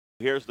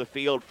Here's the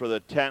field for the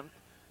 10th.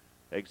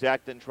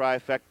 Exact and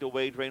trifecta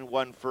wagering,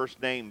 one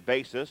first name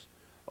basis.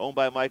 Owned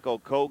by Michael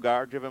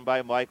Kogar, driven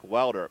by Mike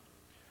Wilder.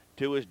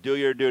 2 is Do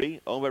Your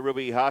Duty, owned by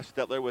Ruby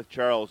Hostetler with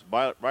Charles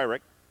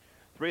Myrick.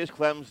 3 is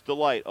Clem's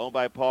Delight, owned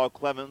by Paul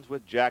Clemens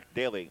with Jack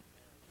Daly.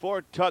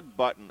 4, Tug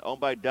Button,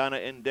 owned by Donna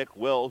and Dick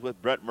Wills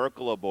with Brett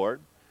Merkel aboard.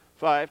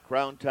 5,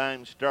 Crown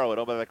Time Starlet,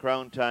 owned by the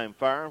Crown Time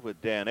Farm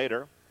with Dan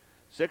Ader.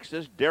 6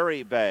 is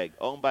Dairy Bag,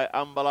 owned by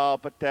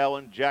Ambalal Patel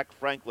and Jack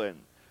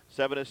Franklin.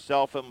 7 is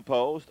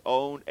Self-Imposed,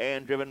 owned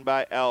and driven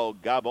by Al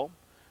Gobble.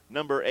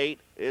 Number 8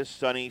 is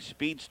Sunny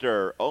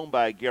Speedster, owned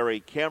by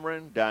Gary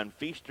Cameron. Don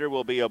Feaster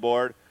will be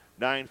aboard.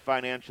 9,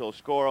 Financial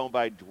Score, owned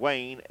by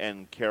Dwayne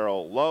and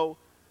Carol Lowe.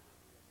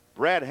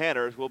 Brad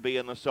Hanners will be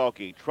in the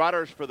sulky.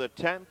 Trotters for the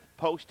 10th,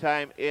 post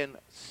time in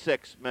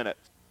 6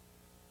 minutes.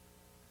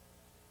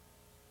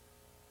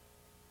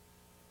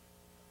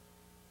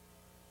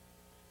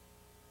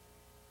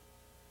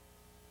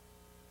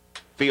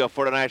 Field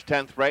for tonight's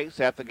 10th race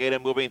at the gate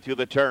and moving through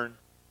the turn.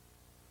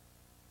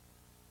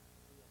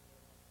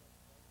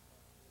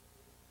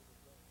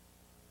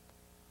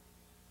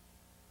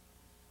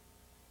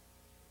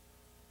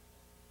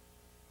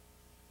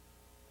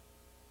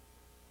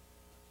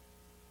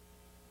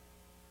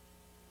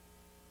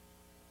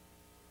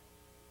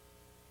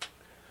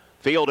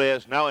 Field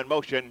is now in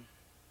motion.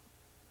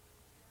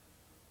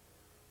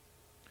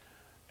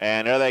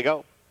 And there they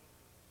go.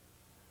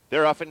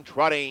 They're off and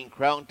trotting.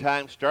 Crown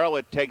Time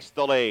Starlet takes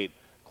the lead.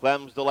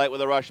 Clem's Delight with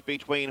a rush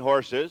between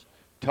horses.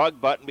 Tug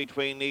Button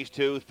between these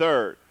two,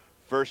 third.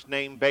 First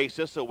name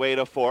basis away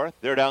to fourth.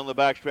 They're down the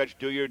backstretch,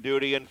 Do Your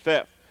Duty in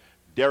fifth.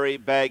 Dairy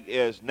Bag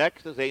is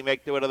next as they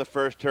make their way to the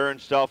first turn.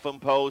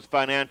 Self-Imposed,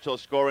 Financial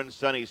Score, and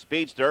Sunny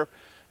Speedster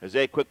as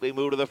they quickly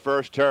move to the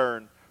first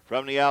turn.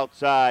 From the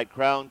outside,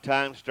 Crown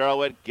Time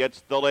Starlet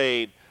gets the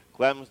lead.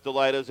 Clem's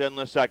Delight is in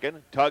the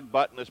second. Tug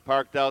Button is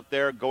parked out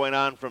there going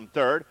on from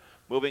third.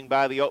 Moving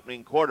by the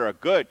opening quarter, a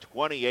good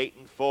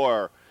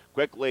 28-4.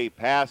 Quickly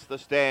past the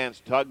stands,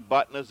 Tug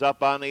Button is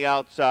up on the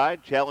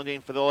outside, challenging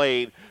for the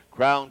lead.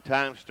 Crown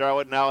Time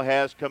Starwood now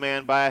has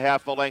command by a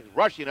half a length.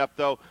 Rushing up,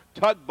 though,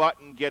 Tug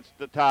Button gets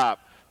the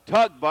top.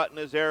 Tug Button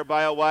is there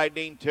by a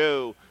widening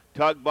 2.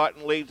 Tug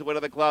Button leads the way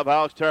to the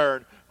clubhouse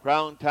turn.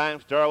 Crown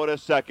Time Starwood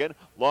is second.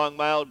 Long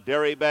Mile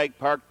Dairy Bag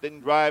parked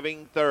and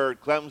driving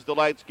third. Clem's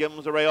Delight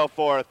skims the rail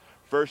fourth.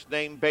 First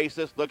name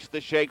basis looks to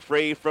shake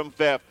free from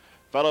fifth.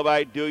 Followed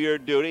by Do Your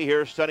Duty.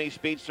 Here's Sunny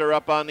Speedster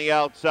up on the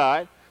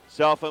outside.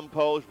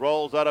 Self-Imposed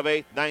rolls out of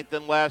 8th, 9th,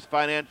 and last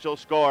Financial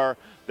Score.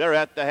 They're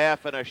at the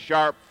half in a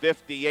sharp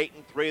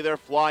 58-3. They're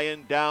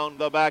flying down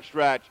the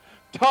backstretch.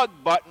 Tug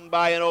Button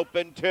by an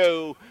open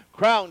 2.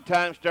 Crown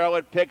Time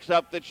Starlet picks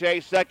up the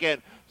chase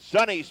second.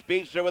 Sunny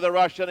Speedster with a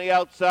rush on the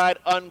outside,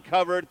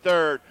 uncovered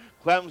third.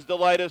 Clem's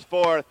Delight is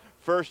fourth.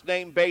 First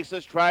name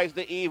basis tries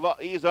to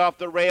ease off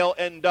the rail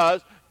and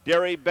does.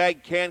 Dairy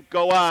Bag can't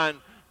go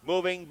on.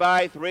 Moving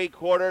by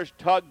 3/4,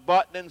 Tug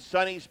Button and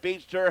Sunny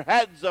Speedster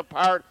heads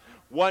apart,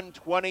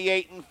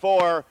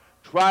 128-4.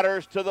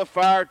 Trotters to the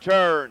far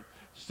turn.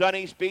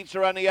 Sunny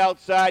Speedster on the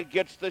outside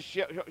gets the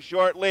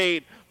short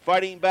lead.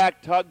 Fighting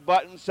back, Tug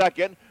Button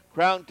second.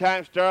 Crown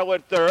Time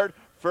Starlet third.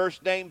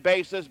 First name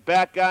basis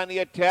back on the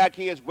attack.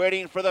 He is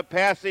waiting for the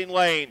passing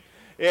lane.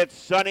 It's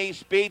Sunny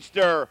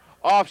Speedster.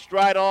 Off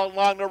stride all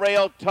along the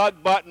rail,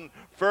 Tug Button.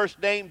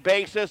 First name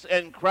basis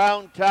and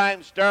Crown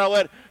Time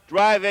Starlet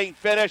driving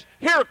finish.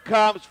 Here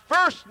comes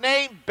first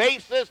name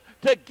basis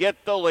to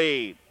get the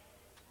lead.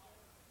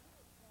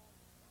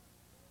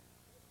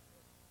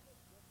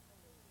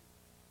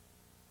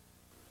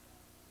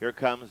 Here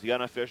comes the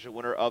unofficial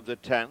winner of the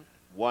 10th,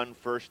 one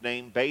first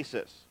name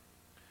basis.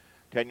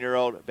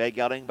 10-year-old bag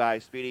gelding by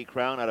Speedy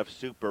Crown out of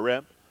Super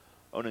Imp,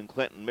 owned in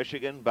Clinton,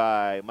 Michigan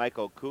by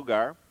Michael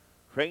Cougar,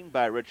 trained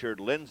by Richard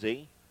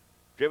Lindsay,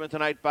 driven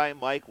tonight by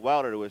Mike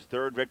Wilder to his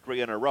third victory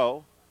in a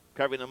row,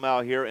 covering the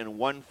mile here in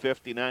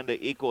 1:59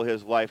 to equal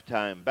his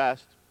lifetime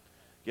best,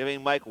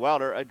 giving Mike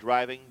Wilder a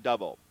driving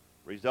double.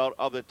 Result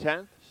of the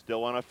 10th,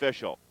 still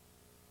unofficial.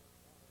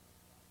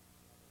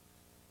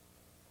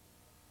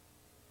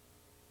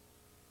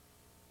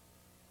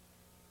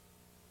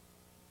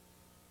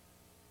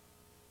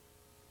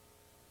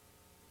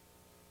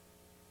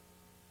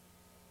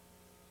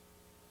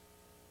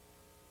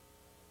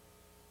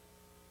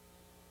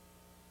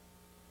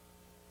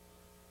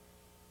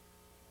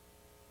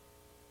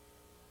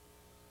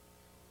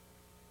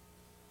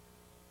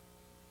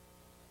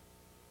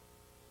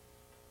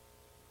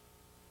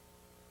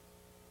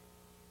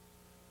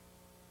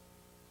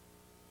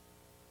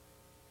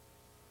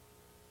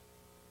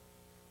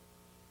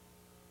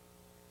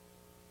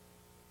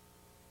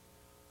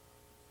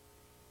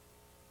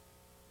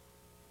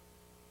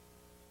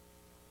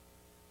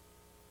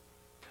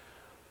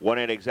 One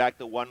in exact,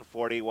 the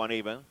 141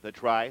 even. The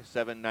try,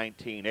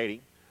 7:19.80.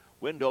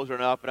 Windows are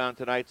now up and on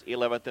tonight's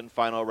 11th and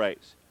final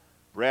race.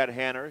 Brad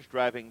Hanners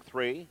driving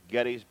 3,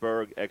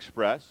 Gettysburg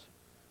Express.